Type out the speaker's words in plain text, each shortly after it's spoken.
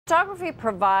Photography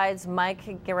provides Mike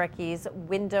Gerecki's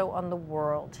window on the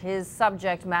world. His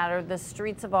subject matter, the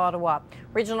streets of Ottawa.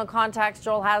 Regional Contact's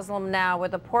Joel Haslam now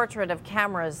with a portrait of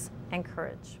cameras and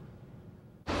courage.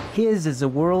 His is a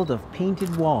world of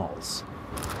painted walls,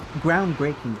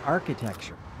 groundbreaking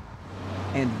architecture,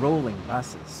 and rolling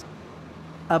buses.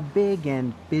 A big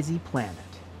and busy planet,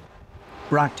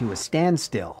 brought to a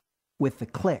standstill with the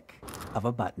click of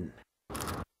a button.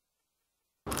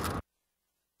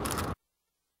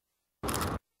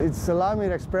 It's allowed me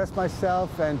to express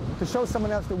myself and to show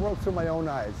someone else the world through my own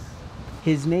eyes.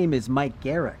 His name is Mike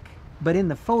Garrick, but in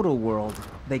the photo world,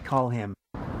 they call him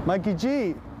Mikey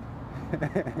G.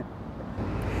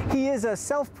 He is a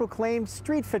self-proclaimed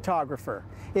street photographer.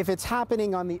 If it's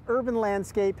happening on the urban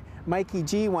landscape, Mikey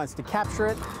G wants to capture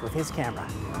it with his camera.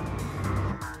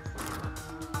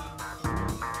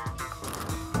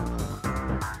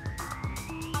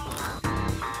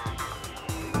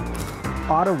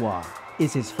 Ottawa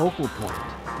is his focal point.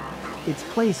 It's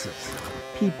places,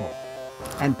 people,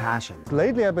 and passions.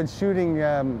 Lately I've been shooting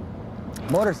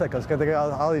motorcycles because they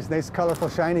got all these nice, colorful,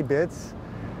 shiny bits.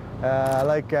 I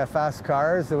like fast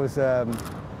cars. There was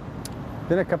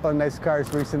been a couple of nice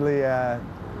cars recently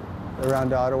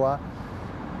around Ottawa.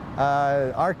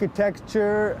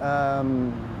 Architecture,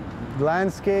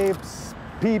 landscapes,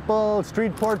 people,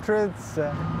 street portraits,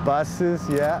 buses,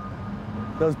 yeah.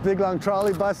 Those big long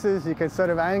trolley buses, you can sort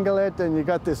of angle it and you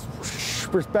got this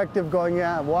perspective going,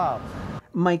 yeah, wow.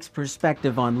 Mike's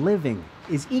perspective on living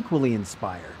is equally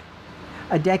inspired.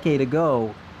 A decade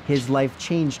ago, his life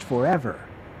changed forever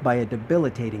by a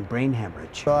debilitating brain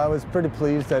hemorrhage. So I was pretty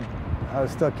pleased that I was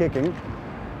still kicking.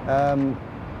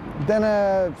 Then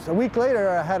a week later,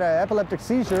 I had an epileptic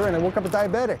seizure and I woke up a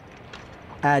diabetic.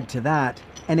 Add to that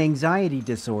an anxiety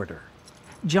disorder,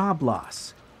 job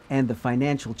loss, and the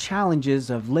financial challenges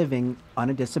of living on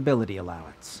a disability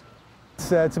allowance.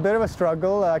 It's a bit of a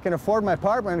struggle. I can afford my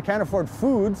apartment, I can't afford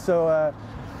food, so I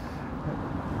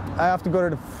have to go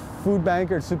to the food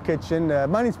bank or soup kitchen.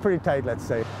 Money's pretty tight, let's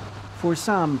say. For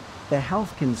some, the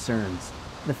health concerns,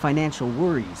 the financial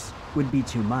worries would be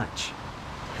too much.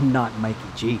 Not Mikey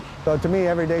G. So to me,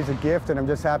 every day's a gift, and I'm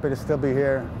just happy to still be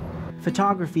here.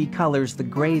 Photography colors the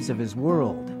grays of his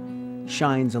world,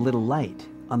 shines a little light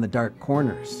on the dark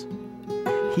corners.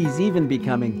 He's even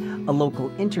becoming a local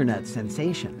internet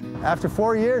sensation. After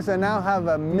 4 years, I now have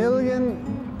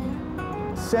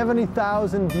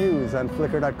 1,070,000 views on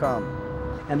Flickr.com.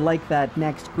 And like that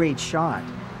next great shot,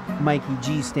 Mikey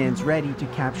G stands ready to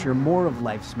capture more of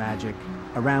life's magic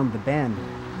around the bend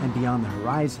and beyond the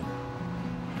horizon.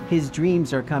 His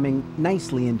dreams are coming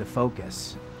nicely into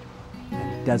focus,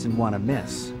 and he doesn't want to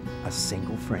miss a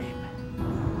single frame.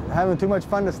 Having too much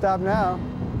fun to stop now.